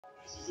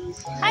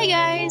Hi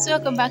guys,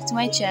 welcome back to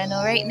my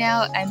channel. Right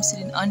now I'm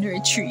sitting under a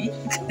tree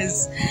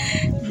because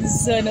the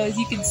sun, as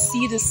you can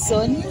see the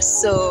sun.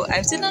 So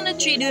I'm sitting on a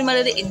tree doing my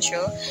little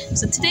intro.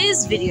 So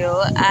today's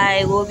video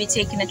I will be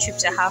taking a trip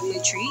to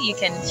Halfway Tree. You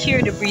can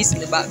hear the breeze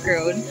in the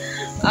background.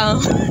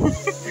 Um,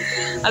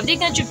 I'm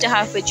taking a trip to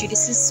Halfway Tree.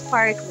 This is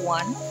part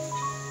one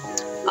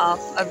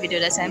of a video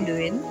that I'm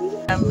doing.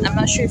 I'm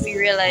not sure if you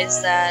realize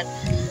that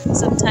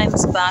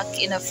sometimes back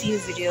in a few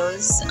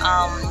videos,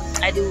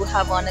 I do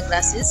have on the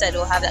glasses. I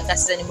don't have that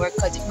glasses anymore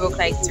because it broke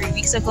like 3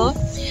 weeks ago.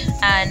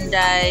 And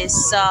I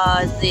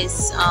saw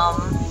this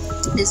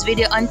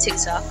video on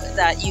TikTok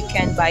that you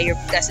can buy your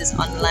glasses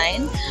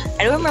online.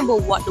 I don't remember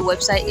what the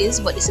website is,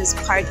 but this is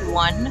part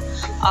one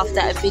of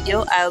that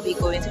video. I'll be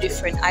going to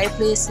different eye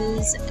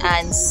places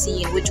and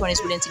seeing which one is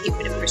willing to give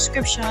me the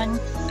prescription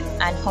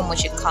and how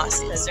much it costs,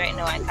 because right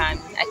now I can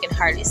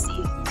hardly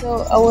see.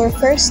 So our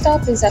first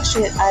stop is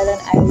actually at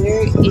Eyeland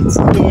Eyewear. It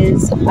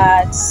is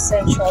at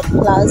Central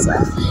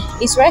Plaza.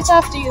 It's right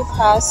after you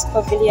pass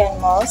Pavilion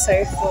Mall.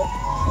 Sorry for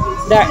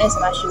darkness,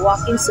 I'm actually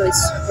walking, so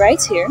it's right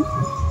here.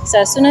 So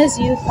as soon as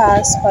you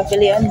pass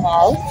Pavilion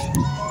Mall,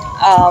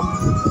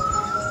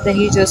 then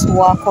you just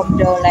walk up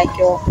down like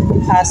you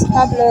pass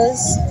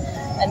Pablo's,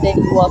 and then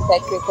you walk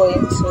like you're going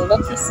to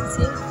Lucky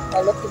City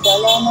or Lucky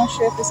Dollar, I'm not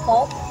sure if it's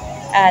called.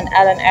 And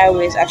Eyeland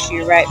Eyewear is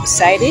actually right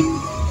beside it.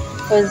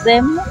 For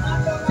them,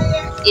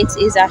 it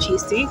is actually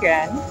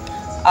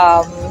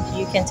 $3,000.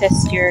 You can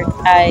test your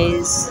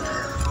eyes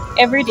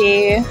every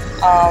day.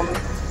 Trying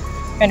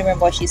to remember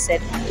what she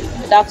said.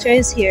 The doctor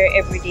is here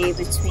every day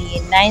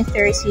between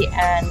 9:30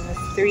 and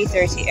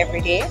 3:30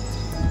 every day,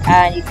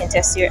 and you can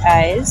test your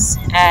eyes.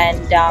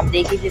 And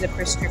they give you the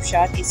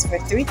prescription. It's for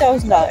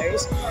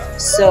 $3,000,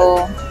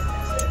 so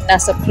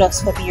that's a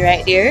plus for me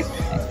right there.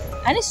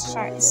 And it's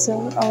short.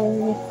 So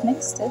our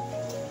next step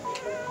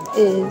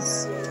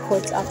is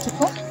Quartz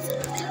Optical.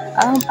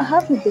 I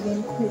haven't been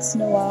in Quartz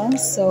in a while,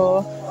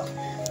 so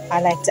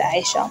I like to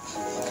eye shop.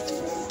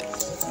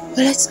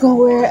 But let's go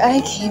where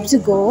I came to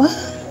go.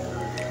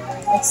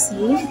 Let's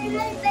see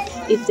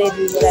if they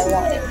do what I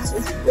want them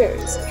to. Where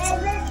is it?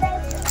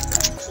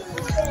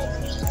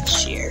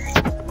 Share.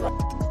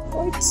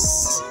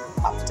 Quartz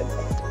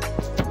Optical.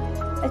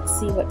 Let's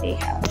see what they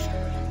have.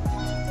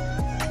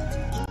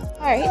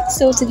 Alright,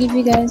 so to give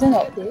you guys an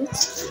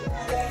update,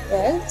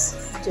 right?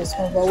 Just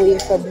move away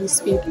from these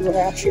people who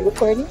are actually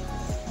recording.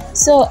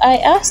 So I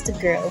asked the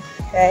girl,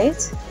 right?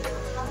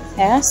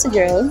 I asked the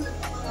girl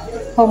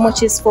how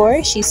much it's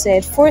for. She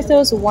said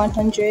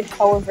 4,100.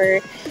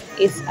 However,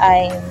 if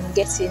I'm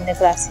getting the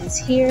glasses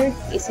here,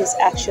 it is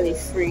actually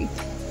free.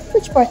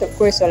 Which part, of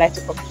course, I like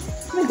to come.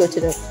 Let me go to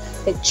the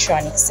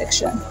electronics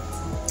section,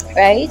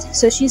 right?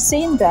 So she's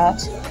saying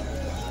that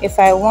if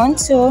I want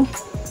to,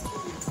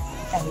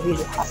 I'm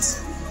really hot.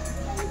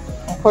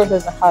 Of course,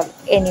 doesn't have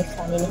any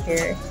fan in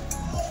here,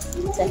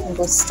 so I can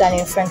go stand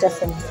in front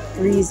of and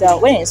breeze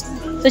out when it's.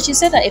 So she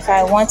said that if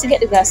I want to get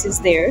the glasses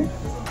there,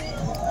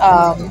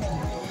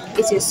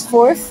 it is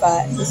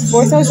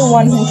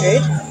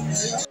 4,100.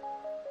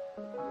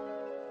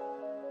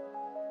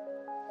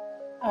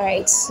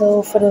 Alright,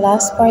 so for the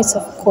last parts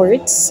of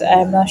Quartz,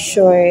 I'm not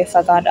sure if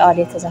I got the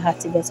audio because I had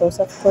to get out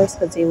of Quartz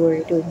because they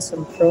were doing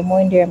some promo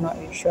in there. I'm not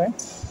really sure,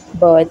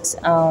 but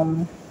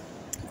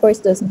Quartz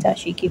doesn't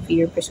actually give you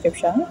your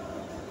prescription,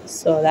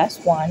 so that's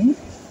one.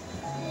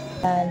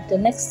 And the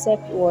next step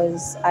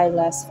was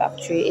Eyeglass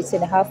Factory. It's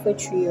in a Halfway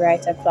Tree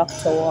right at Clock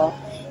Tower.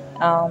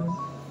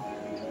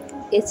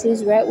 It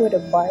is right where the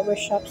barber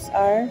shops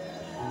are.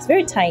 It's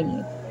very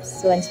tiny,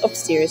 so, and it's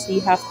upstairs, so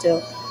you have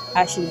to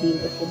actually be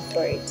looking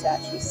for it to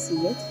actually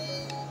see it.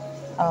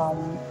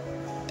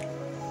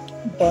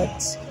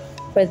 But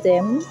for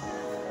them,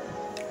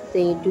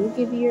 they do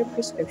give you your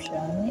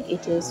prescription.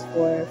 It is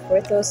for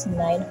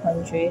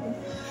 4,900.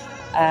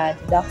 The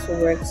doctor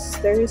works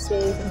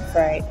Thursdays and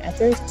Fridays, and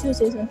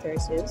Tuesdays and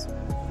Thursdays.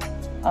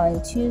 On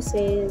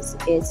Tuesdays,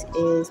 it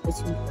is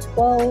between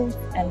 12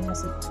 and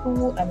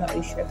 2. I'm not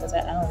really sure because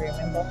I don't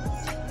remember.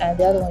 And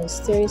the other one is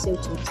Thursday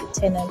between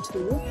 10 and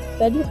 2.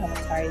 But I do have a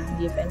card in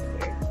the event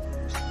where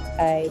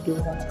I do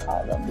want to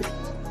call them.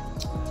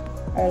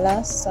 Our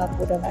last stop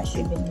would have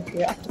actually been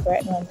Imperial.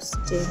 Right now, I'm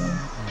sitting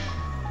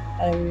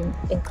at a room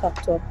in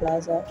Clock Tower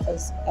Plaza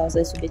because I was a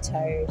little bit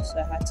tired, so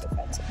I had to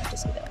find something to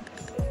sit down.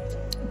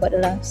 But the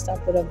last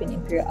stop would have been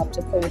Imperial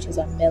Optical, which is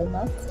on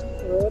Melmac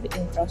Road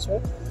in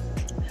Crossroad.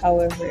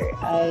 However,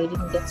 I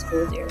didn't get to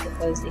go there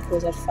because they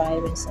close at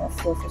 5 and it's now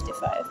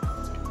 4:55.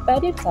 But I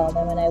did call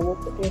them and I will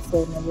put their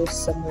phone numbers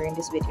somewhere in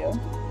this video.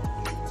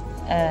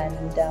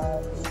 And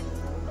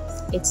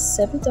it's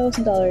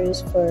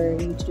 $7,000 for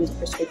you to do the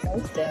prescription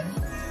with them.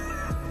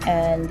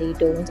 And they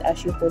don't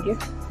actually hold your,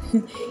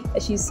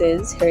 as she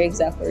says, her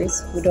exact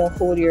words, we don't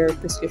hold your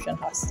prescription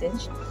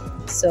hostage.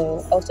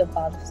 So out of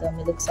all of them,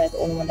 it looks like the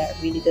only one that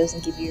really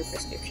doesn't give you your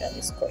prescription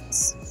is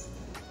Quartz.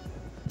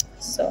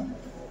 So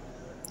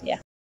yeah.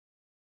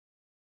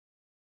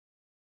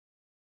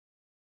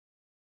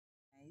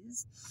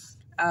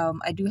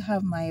 I do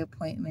have my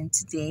appointment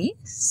today,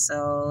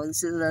 so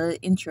this is a little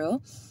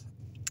intro.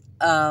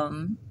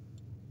 um,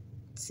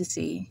 to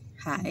say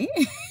hi.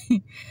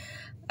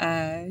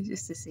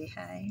 Just to say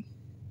hi.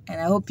 And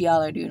I hope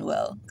y'all are doing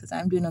well because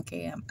I'm doing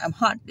okay. I'm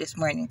hot this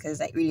morning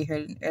because I really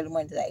heard early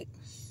morning, like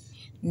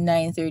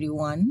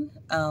 9:31.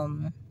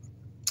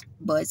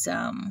 But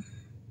I'm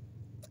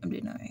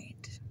doing all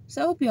right.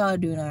 So I hope y'all are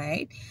doing all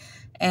right.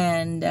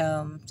 And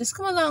just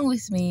come along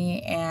with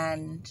me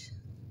and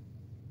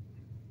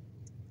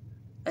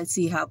let's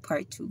see how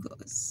part 2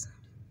 goes.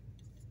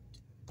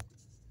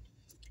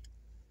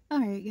 All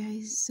right,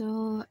 guys.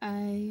 So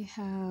I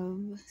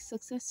have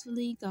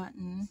successfully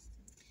gotten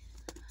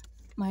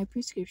my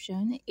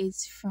prescription.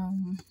 It's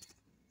from,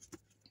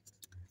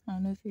 I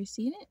don't know if you're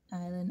seeing it,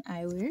 Eyeland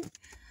Eyewear.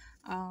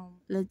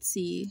 Let's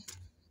see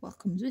what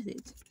comes with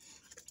it.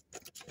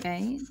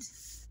 Right.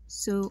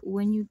 So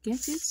when you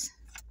get it,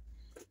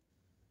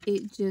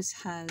 it just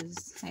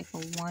has like a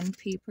one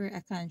paper.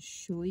 I can't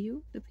show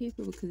you the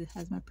paper because it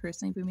has my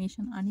personal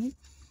information on it.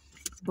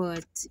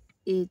 But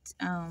it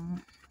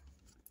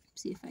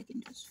see if I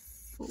can just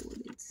fold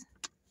it.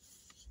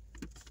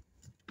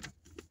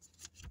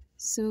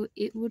 So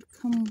it would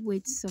come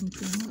with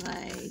something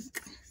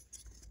like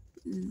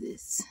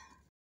this.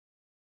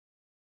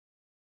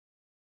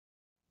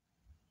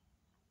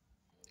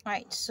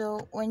 Alright,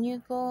 so when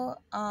you go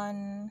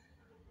on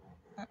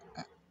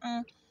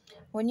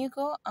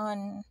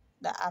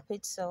the app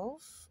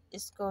itself,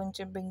 it's going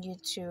to bring you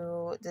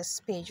to this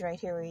page right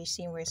here where you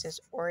see where it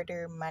says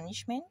order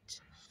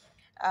management.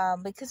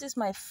 Because it's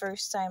my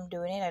first time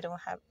doing it, I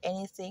don't have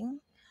anything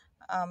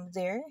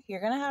there.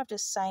 You're gonna have to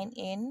sign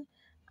in.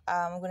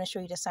 I'm gonna show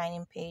you the sign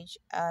in page.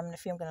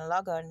 If I'm gonna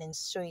log on and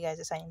show you guys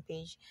the sign in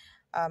page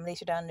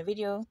later down in the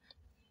video.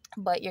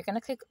 But you're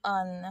gonna click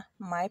on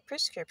my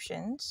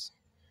prescriptions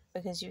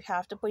because you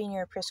have to put in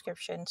your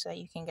prescription so that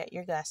you can get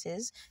your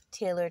glasses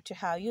tailored to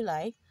how you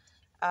like.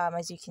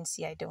 As you can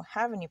see, I don't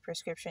have any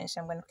prescription,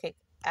 so I'm going to click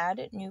add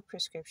new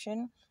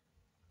prescription.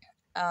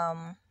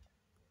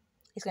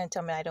 It's going to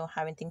tell me I don't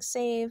have anything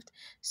saved,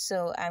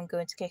 so I'm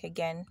going to click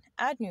again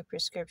add new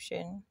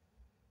prescription.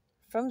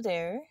 From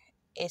there,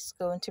 it's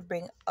going to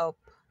bring up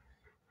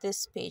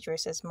this page where it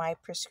says my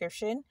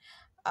prescription.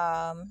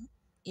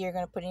 You're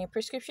going to put in your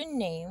prescription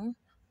name,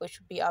 which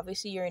would be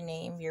obviously your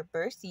name, your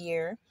birth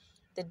year,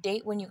 the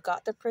date when you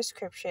got the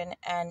prescription,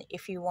 and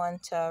if you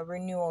want a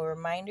renewal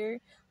reminder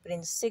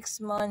within 6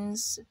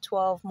 months,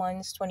 12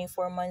 months,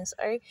 24 months,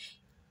 or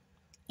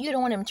you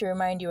don't want them to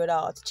remind you at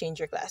all to change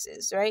your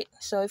glasses, right?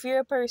 So if you're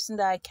a person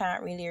that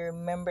can't really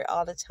remember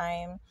all the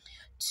time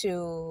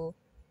to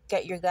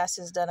get your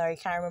glasses done, or you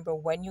can't remember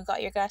when you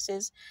got your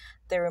glasses,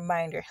 the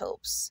reminder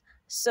helps.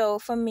 So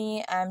for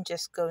me, I'm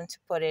just going to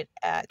put it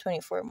at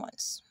 24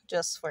 months,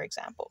 just for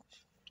example.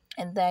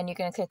 And then you're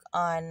going to click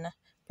on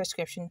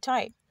prescription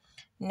type.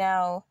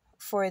 Now,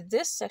 for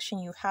this section,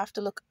 you have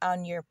to look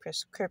on your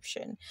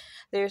prescription.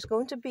 There's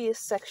going to be a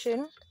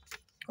section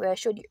where I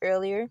showed you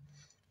earlier.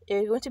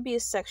 There's going to be a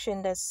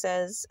section that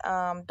says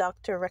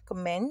doctor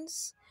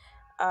recommends.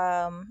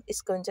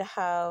 It's going to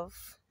have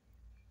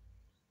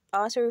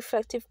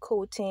auto-reflective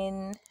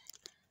coating.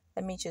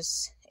 Let me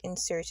just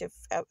insert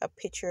a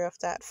picture of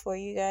that for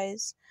you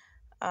guys.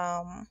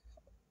 I'm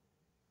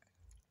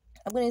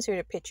going to insert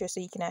a picture so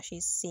you can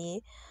actually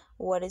see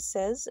what it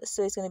says.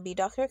 So it's going to be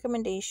doctor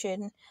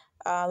recommendation.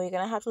 You're going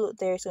to have to look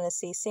there. It's going to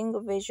say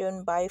single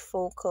vision,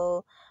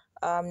 bifocal,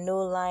 no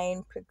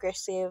line,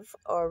 progressive,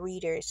 or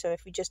reader. So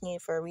if you just need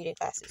it for reader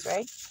glasses,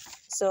 right?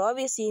 So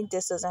obviously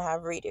this doesn't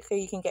have reader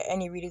because you can get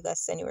any reader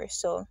glasses anywhere.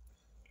 So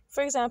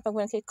for example, I'm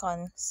going to click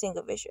on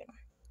single vision.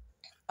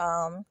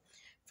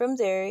 From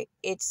there,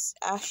 it's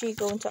actually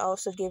going to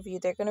also give you,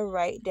 they're going to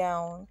write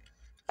down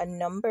a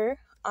number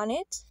on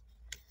it.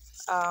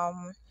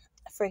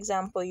 For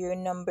example, your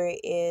number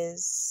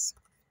is,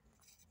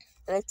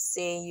 let's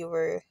say you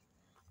were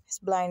as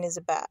blind as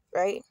a bat,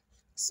 right?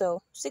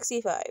 So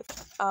 65.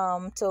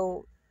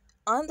 So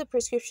on the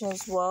prescription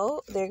as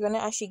well, they're gonna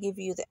actually give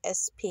you the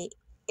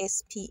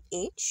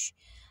SPH,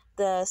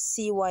 the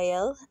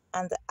CYL,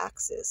 and the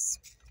axis.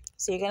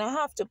 So you're gonna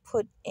have to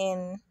put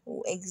in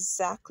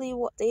exactly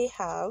what they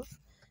have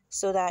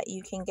so that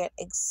you can get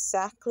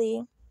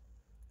exactly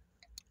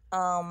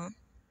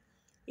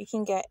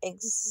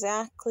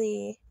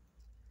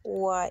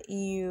what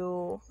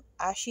you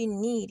actually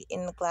need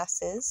in the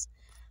glasses.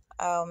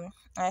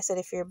 I said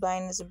if you're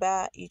blind as a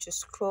bat, you just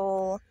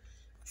scroll,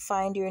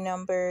 find your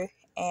number,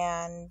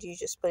 and you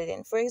just put it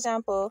in. For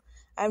example,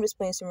 I'm just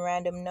putting some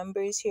random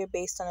numbers here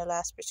based on the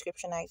last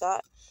prescription I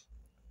got.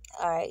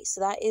 Alright,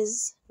 so that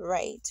is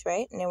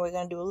right? And then we're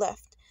going to do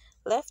left.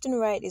 Left and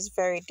right is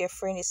very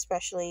different,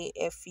 especially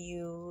if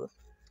you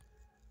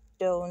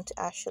don't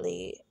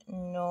actually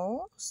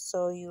know.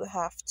 So you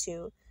have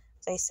to,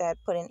 as I said,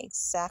 put in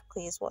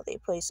exactly is what they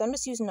put. So I'm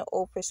just using the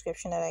old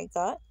prescription that I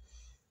got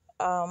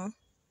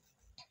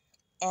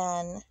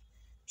and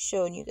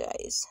showing you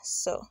guys.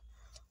 So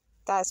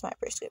that's my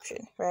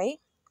prescription, right?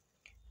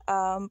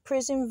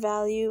 Prism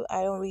value,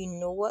 I don't really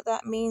know what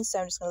that means, so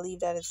I'm just gonna leave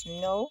that as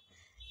no,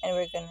 and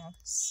we're gonna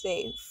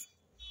save,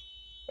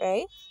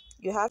 right?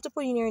 you have to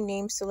put in your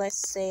name. So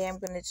let's say I'm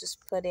going to just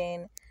put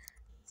in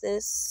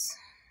this.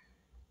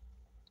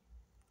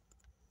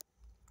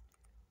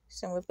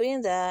 So I'm going to put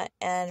in that.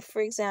 And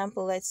for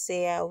example, let's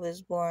say I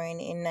was born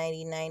in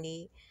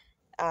 1990.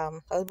 I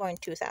was born in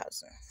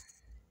 2000.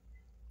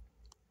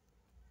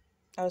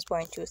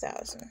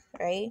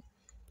 Right?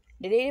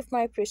 The date of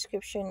my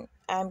prescription,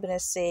 I'm going to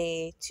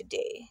say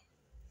today,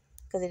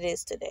 because it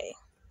is today.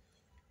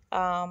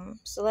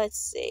 So let's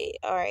see.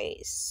 All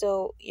right,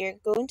 so you're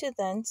going to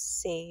then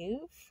save,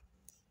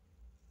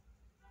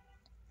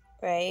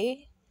 right?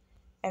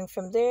 And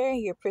from there,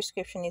 your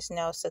prescription is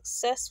now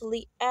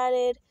successfully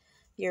added.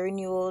 Your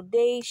renewal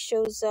date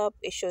shows up.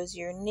 It shows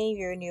your name,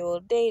 your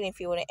renewal date, and if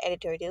you want to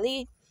edit or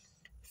delete.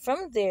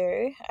 From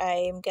there,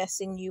 I'm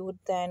guessing you would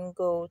then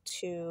go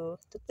to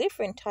the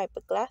different type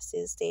of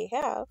glasses they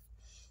have,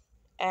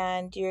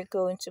 and you're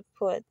going to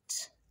put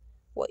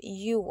what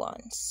you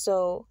want.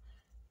 So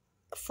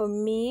for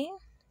me,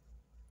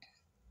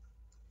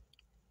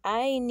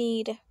 I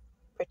need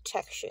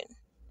protection,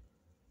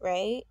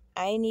 right?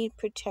 I need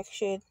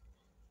protection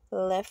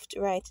left,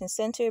 right, and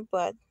center,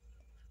 but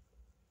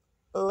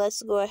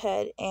let's go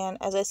ahead, and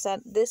as I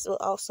said, this will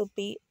also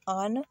be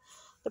on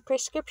the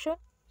prescription,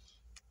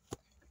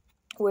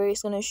 where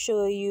it's going to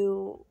show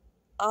you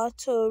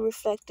auto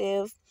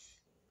reflective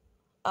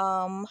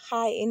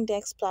high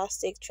index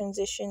plastic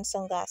transition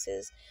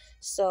sunglasses.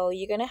 So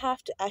you're going to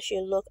have to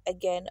actually look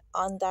again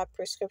on that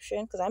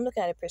prescription, because I'm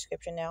looking at a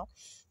prescription now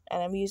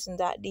and I'm using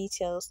that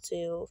details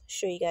to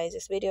show you guys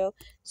this video.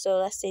 So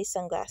let's say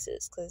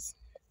sunglasses, because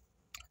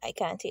I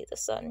can't take the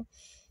sun.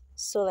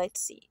 So let's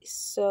see.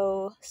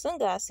 So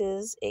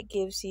sunglasses, it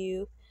gives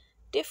you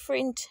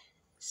different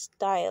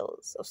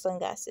styles of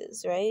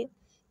sunglasses, right?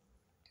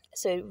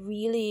 So it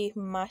really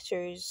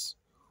matters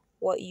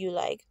what you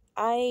like.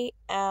 I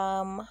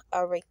am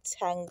a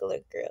rectangular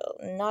girl,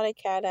 not a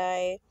cat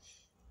eye,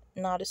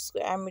 not a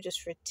square. I'm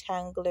just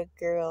rectangular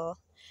girl.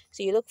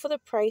 So you look for the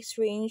price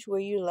range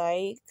where you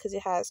like, because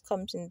it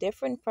comes in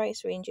different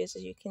price ranges,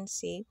 as you can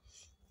see,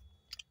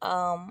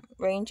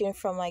 ranging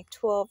from like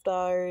 $12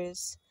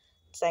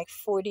 to like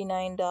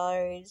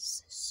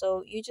 $49.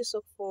 So you just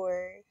look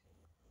for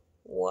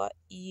what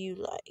you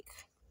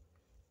like.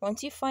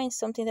 Once you find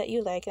something that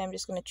you like, and I'm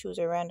just going to choose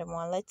a random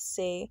one. Let's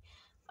say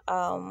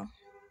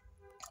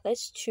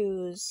let's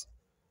choose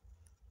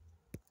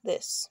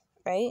this,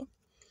 right?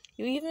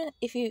 You even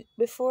if you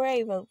before I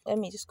even let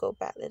me just go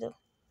back a little.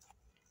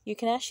 You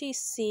can actually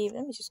see,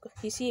 let me just go,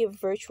 you see a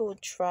virtual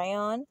try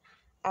on.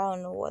 I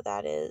don't know what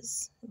that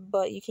is,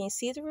 but you can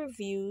see the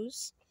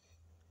reviews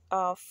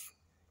of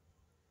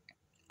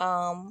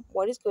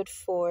what is good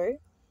for,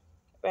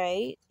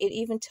 right? It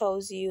even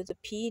tells you the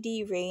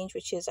PD range,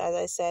 which is, as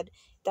I said,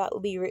 that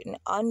will be written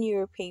on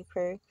your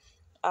paper.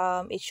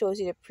 It shows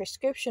you the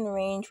prescription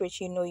range,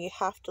 which you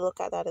have to look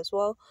at that as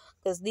well,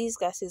 because these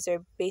glasses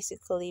are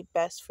basically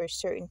best for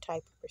certain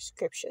type of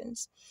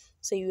prescriptions.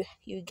 So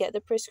you get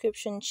the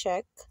prescription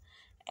check,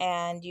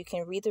 and you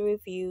can read the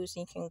reviews,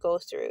 and you can go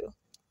through.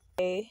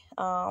 Okay,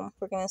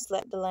 we're gonna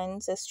select the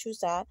lens. Let's choose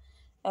that,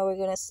 and we're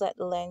gonna select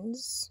the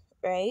lens,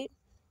 right?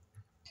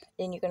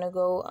 Then you're gonna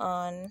go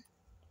on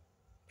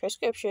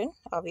prescription,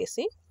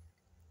 obviously,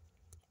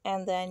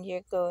 and then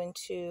you're going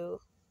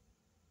to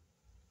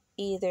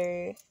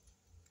either,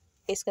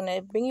 it's going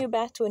to bring you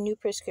back to a new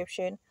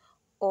prescription,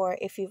 or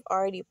if you've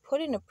already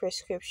put in a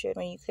prescription,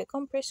 when you click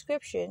on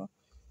prescription,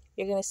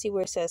 you're going to see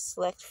where it says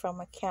select from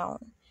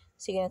account.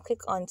 So you're going to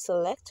click on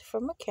select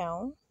from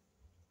account,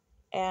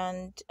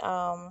 and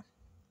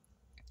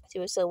see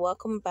where it says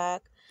welcome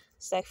back,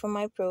 select from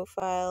my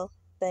profile.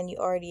 Then you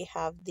already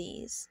have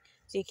these.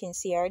 So you can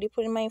see I already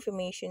put in my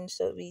information.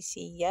 So we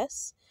see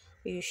yes.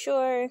 Are you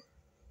sure?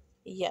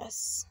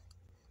 Yes.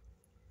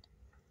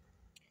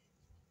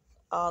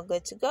 All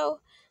good to go.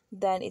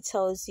 Then it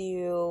tells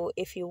you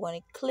if you want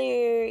it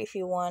clear, if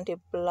you want it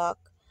block,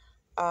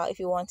 if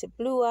you want a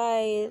blue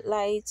eye,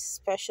 light,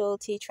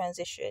 specialty,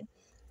 transition,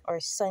 or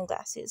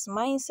sunglasses.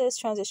 Mine says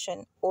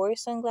transition or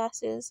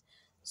sunglasses.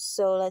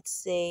 So let's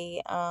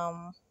say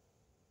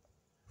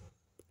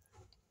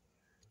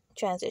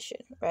transition,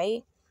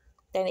 right?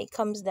 Then it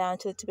comes down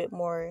to a little bit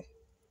more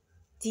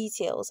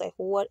details, like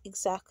what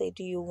exactly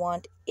do you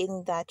want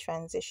in that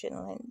transition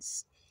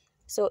lens.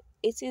 So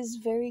it is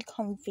very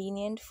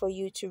convenient for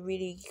you to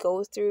really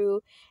go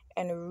through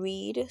and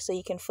read, so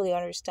you can fully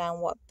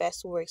understand what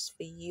best works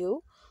for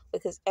you,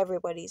 because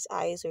everybody's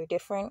eyes are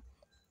different.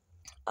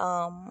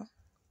 I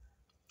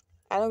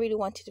don't really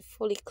want it to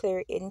fully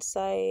clear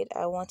inside.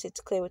 I want it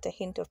to clear with a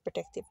hint of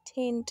protective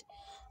tint.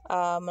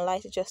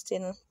 Light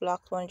adjusting,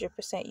 blocked 100%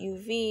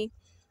 UV.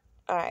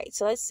 Alright,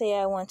 so let's say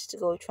I wanted to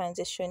go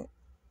transition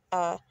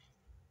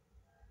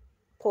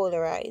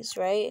polarized,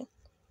 right?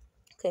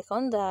 Click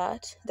on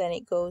that, then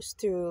it goes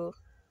through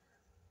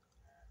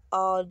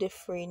all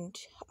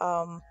different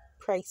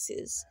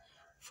prices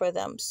for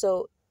them.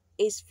 So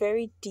it's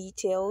very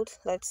detailed.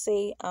 Let's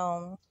say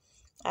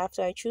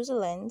after I choose a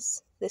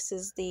lens, this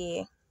is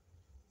the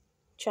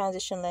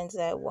transition lens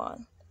that I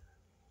want.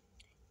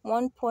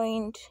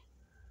 1.5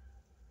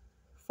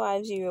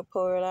 50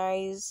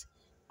 polarize,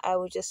 I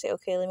would just say,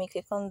 okay, let me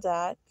click on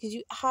that, because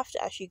you have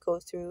to actually go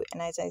through,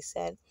 and as I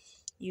said,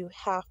 you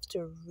have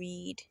to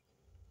read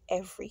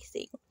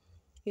everything.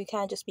 You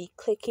can't just be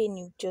clicking,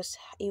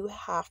 you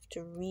have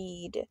to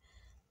read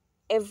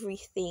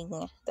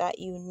everything that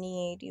you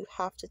need. You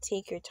have to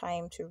take your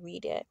time to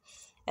read it.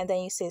 And then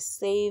you say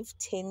save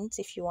tint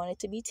if you want it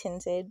to be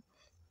tinted.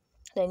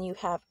 Then you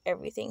have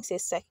everything. Say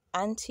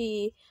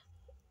anti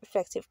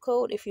effective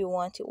coat if you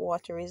want it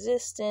water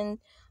resistant.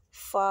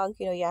 Fog,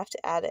 you have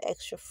to add an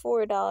extra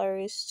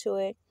 $4 to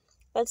it.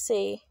 Let's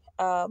say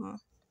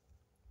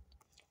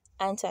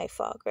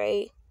anti-fog,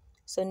 right?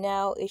 So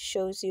now it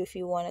shows you if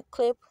you want a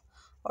clip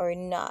or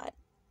not.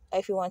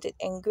 If you want it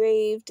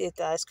engraved,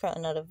 that is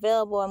currently not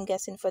available, I'm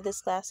guessing, for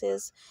this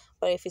glasses.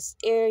 But if it's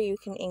air, you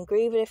can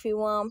engrave it if you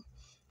want.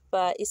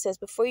 But it says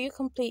before you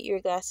complete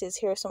your glasses,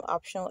 here are some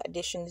optional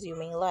additions you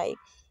may like.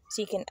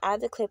 So you can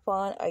add the clip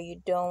on or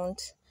you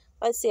don't.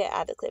 Let's say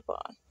I add the clip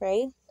on,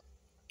 right?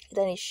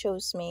 Then it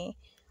shows me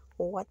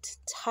what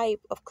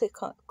type of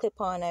clip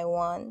on I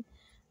want.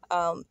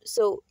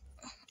 So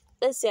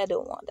let's say I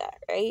don't want that,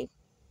 right?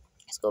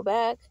 Let's go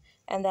back,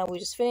 and then we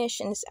just finish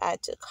and just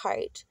add to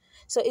cart.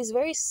 So it's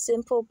very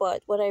simple,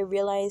 but what I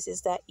realize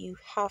is that you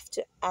have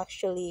to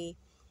actually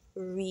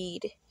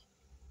read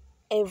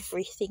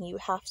everything. You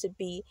have to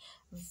be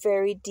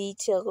very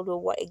detailed with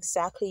what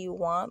exactly you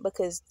want,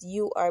 because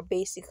you are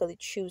basically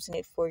choosing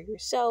it for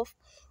yourself.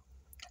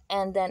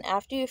 And then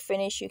after you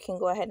finish, you can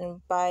go ahead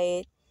and buy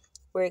it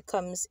where it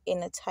comes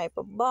in a type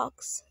of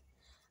box.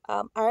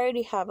 I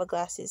already have a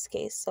glasses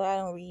case, so I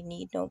don't really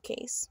need no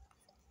case,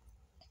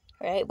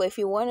 right? But if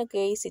you want a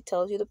case, it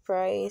tells you the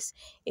price.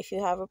 If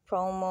you have a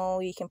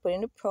promo, you can put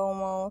in the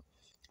promo,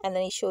 and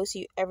then it shows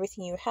you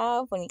everything you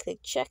have when you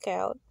click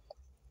checkout,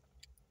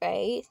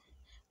 right?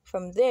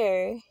 From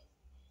there,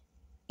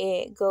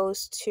 it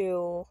goes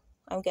to,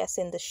 I'm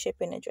guessing, the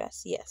shipping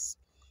address. Yes.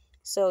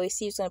 So you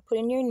see, it's going to put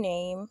in your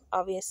name,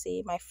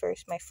 obviously my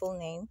full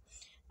name,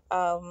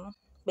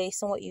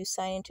 based on what you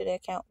sign into the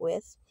account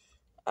with.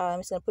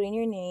 It's going to put in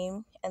your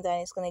name, and then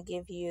it's going to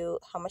give you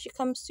how much it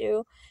comes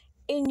to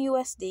in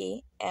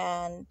USD,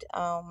 and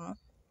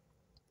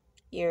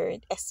your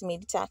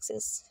estimated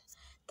taxes.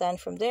 Then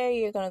from there,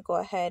 you're going to go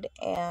ahead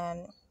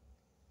and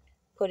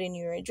put in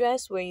your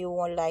address where you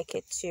would like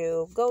it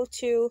to go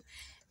to.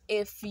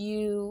 If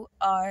you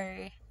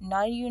are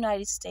not in the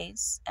United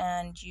States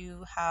and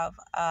you have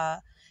a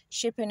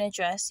shipping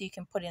address, you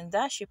can put in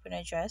that shipping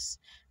address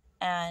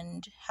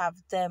and have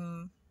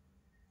them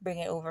bring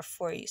it over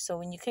for you. So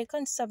when you click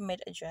on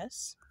submit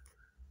address,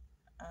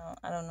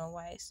 I don't know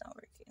why it's not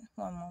working.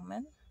 One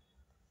moment.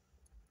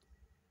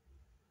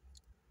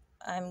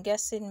 I'm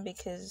guessing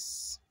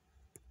because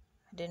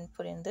I didn't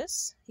put in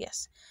this.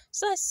 Yes.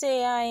 So let's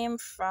say I am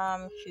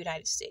from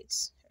United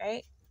States,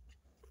 right?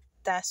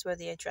 That's where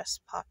the address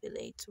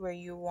populates, where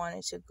you want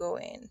it to go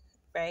in,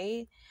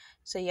 right?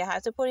 So you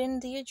have to put in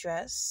the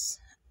address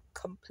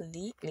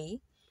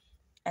completely,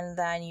 and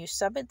then you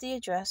submit the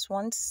address.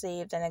 Once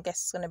saved, and I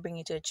guess it's going to bring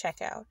you to the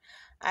checkout.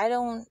 I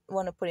don't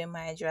want to put in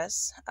my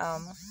address.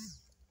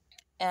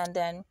 And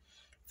then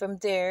from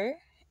there,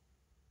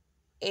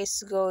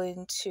 it's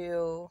going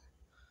to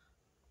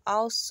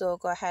also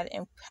go ahead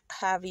and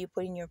have you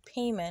put in your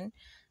payment.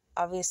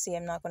 Obviously,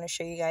 I'm not going to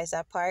show you guys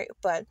that part,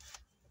 but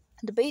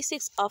the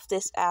basics of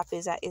this app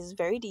is that it's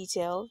very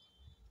detailed,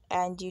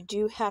 and you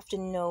do have to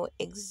know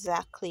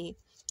exactly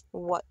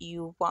what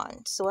you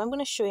want. So I'm going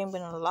to show you. I'm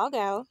going to log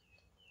out,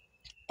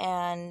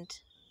 and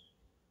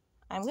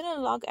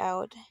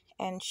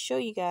show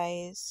you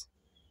guys.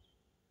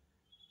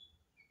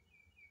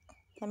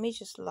 Let me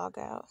just log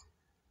out.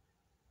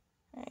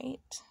 Right.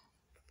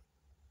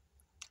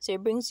 So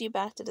it brings you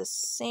back to the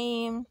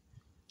same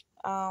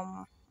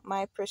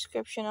my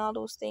prescription, all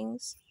those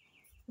things.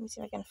 Let me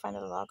see if I can find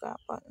the log out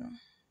button.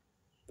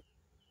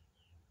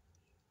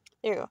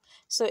 There you go.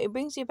 So it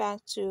brings you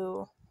back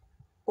to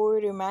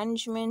order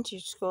management. You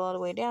scroll all the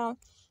way down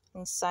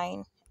and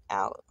sign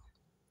out.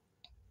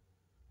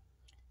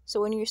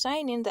 So when you're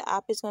signing in, the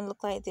app is going to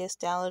look like this.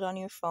 Download on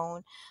your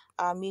phone.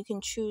 You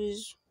can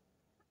choose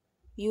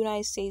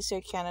United States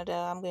or Canada.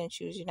 I'm going to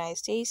choose United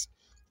States.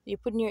 You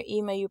put in your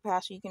email, your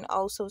password. You can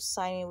also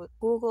sign in with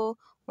Google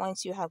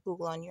once you have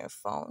Google on your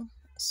phone.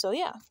 So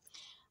yeah,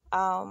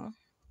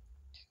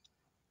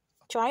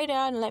 try it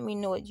out and let me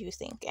know what you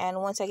think.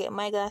 And once I get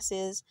my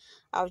glasses,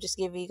 I'll just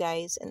give you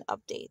guys an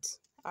update.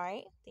 All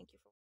right, thank you.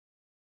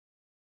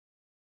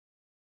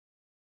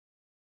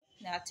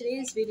 Now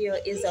today's video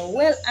is a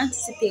well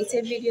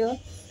anticipated video.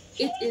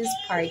 It is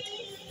part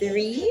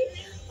 3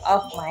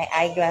 of my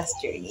eyeglass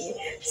journey.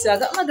 So I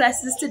got my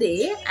glasses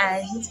today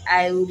and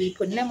I will be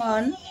putting them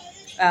on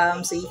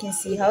so you can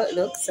see how it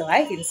looks. So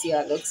I can see how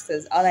it looks,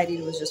 because all I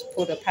did was just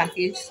pull the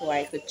package so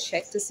I could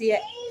check to see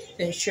it,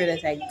 to ensure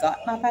that I got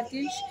my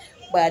package,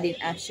 but I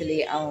didn't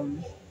actually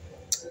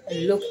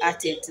look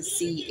at it to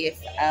see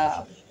if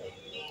how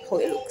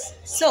it looks.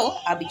 So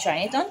I'll be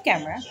trying it on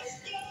camera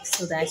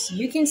so that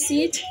you can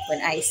see it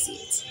when I see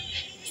it.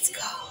 Let's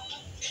go.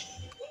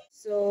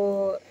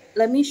 So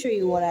let me show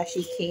you what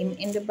actually came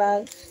in the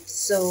bag.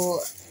 So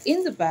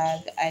in the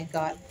bag, I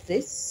got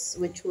this,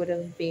 which would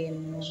have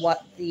been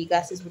what the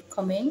glasses would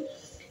come in.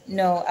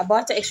 No, I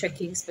bought the extra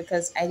case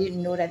because I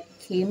didn't know that it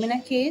came in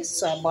a case,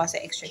 so I bought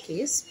the extra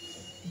case.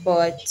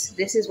 But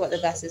this is what the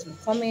glasses would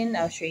come in.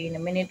 I'll show you in a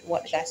minute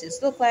what the glasses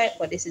look like,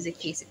 but this is a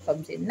case. It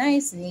comes in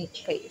nice, neat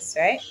case,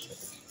 right?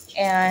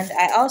 And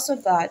I also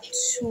got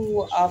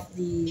two of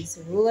these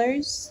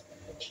rulers,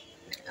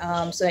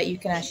 so that you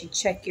can actually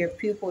check your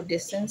pupil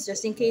distance.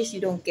 Just in case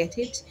you don't get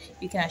it,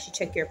 you can actually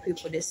check your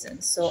pupil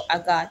distance. So I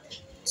got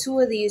two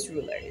of these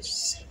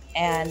rulers,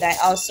 and I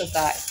also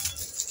got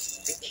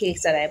the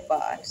case that I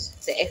bought,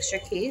 the extra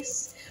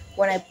case.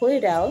 When I pull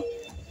it out,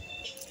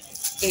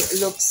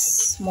 it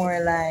looks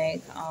more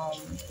like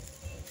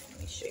let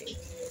me show you.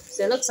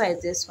 So it looks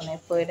like this when I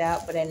pull it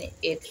out, but then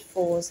it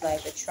folds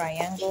like a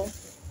triangle.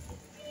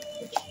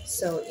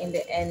 So in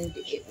the end,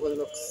 it will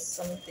look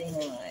something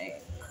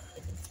like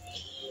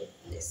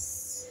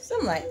this,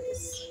 something like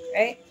this,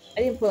 right?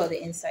 I didn't pull out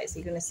the inside, so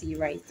you're gonna see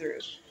right through.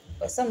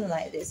 But something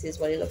like this is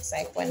what it looks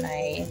like when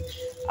I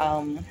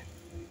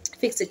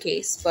fix the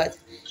case. But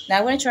now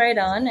I'm gonna try it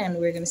on, and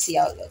we're gonna see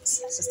how it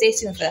looks. So stay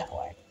tuned for that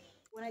one.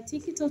 When I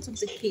take it out of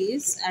the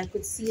case, I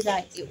could see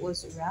that it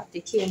was wrapped.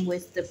 It came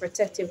with the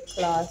protective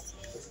cloth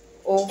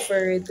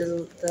over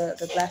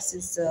the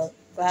glasses, the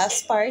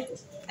glass part,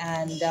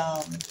 and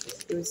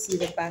you would see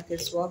the back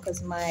as well,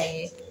 because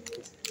my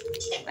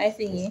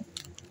thingy,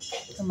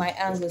 my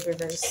angles were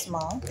very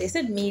small. They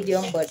said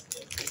medium, but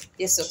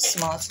this looks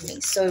small to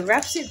me. So it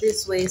wraps it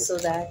this way so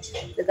that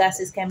the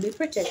glasses can be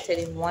protected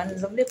in one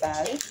lovely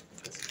bag.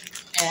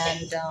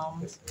 And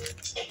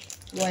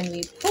when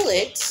we pull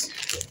it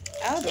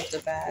out of the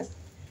bag,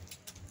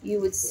 you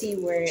would see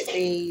where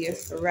they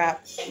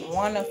wrap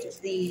one of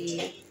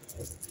the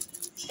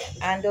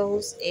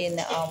handles in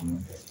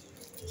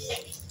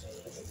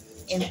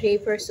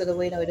paper, so the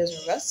way now it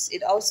doesn't rust.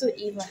 It also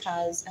even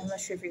has, I'm not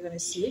sure if you're gonna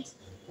see it.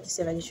 Let's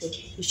see if I can show you.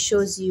 It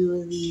shows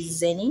you the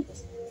Zenni.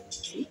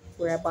 See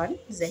where I bought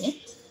it,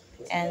 Zenni.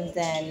 And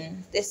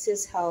then this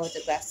is how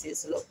the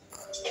glasses look.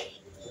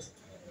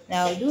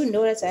 Now I do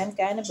know that I'm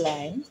kind of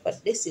blind,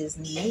 but this is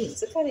neat.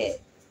 Look at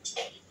it.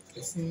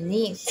 It's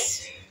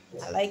neat.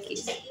 I like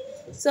it.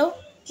 So,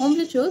 home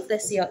the truth.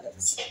 Let's see how it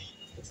looks.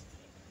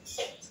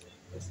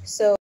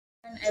 So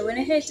I went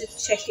ahead to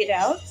check it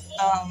out.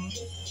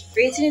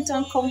 Rating it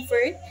on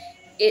comfort,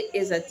 it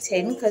is a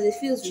 10 because it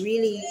feels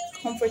really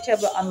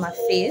comfortable on my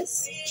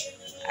face,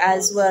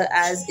 as well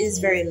as is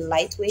very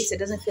lightweight. So it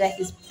doesn't feel like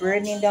it's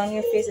burning down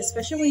your face,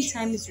 especially when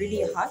time is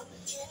really hot.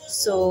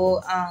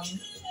 So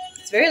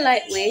it's very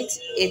lightweight.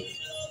 It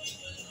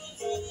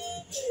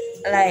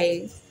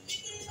like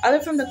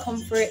other from the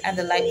comfort and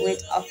the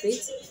lightweight of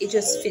it, it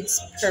just fits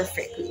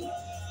perfectly.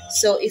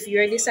 So if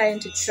you're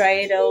deciding to try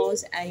it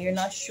out and you're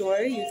not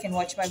sure, you can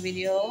watch my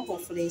video.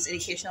 Hopefully it's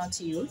educational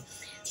to you,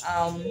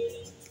 um,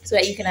 so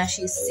that you can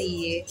actually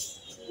see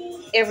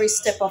every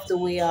step of the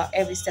way or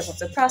every step of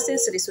the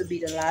process. So this would be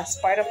the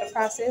last part of the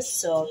process.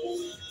 So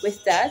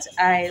with that,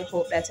 I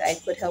hope that I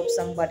could help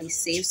somebody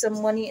save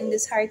some money in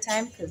this hard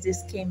time, because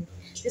this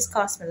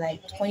cost me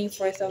like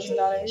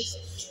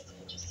 $24,000,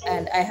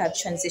 and I have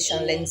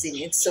transition lens in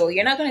it. So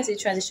you're not gonna see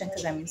transition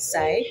because I'm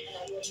inside,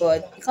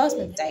 but it cost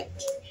me like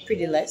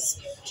pretty less.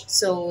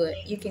 So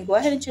you can go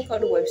ahead and check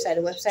out the website.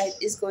 The website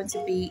is going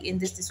to be in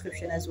this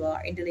description as well,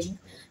 or in the link.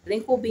 The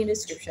link will be in the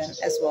description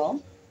as well.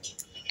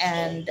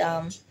 And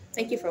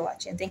thank you for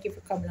watching. Thank you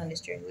for coming on this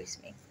journey with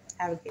me.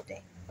 Have a good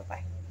day. Bye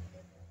bye.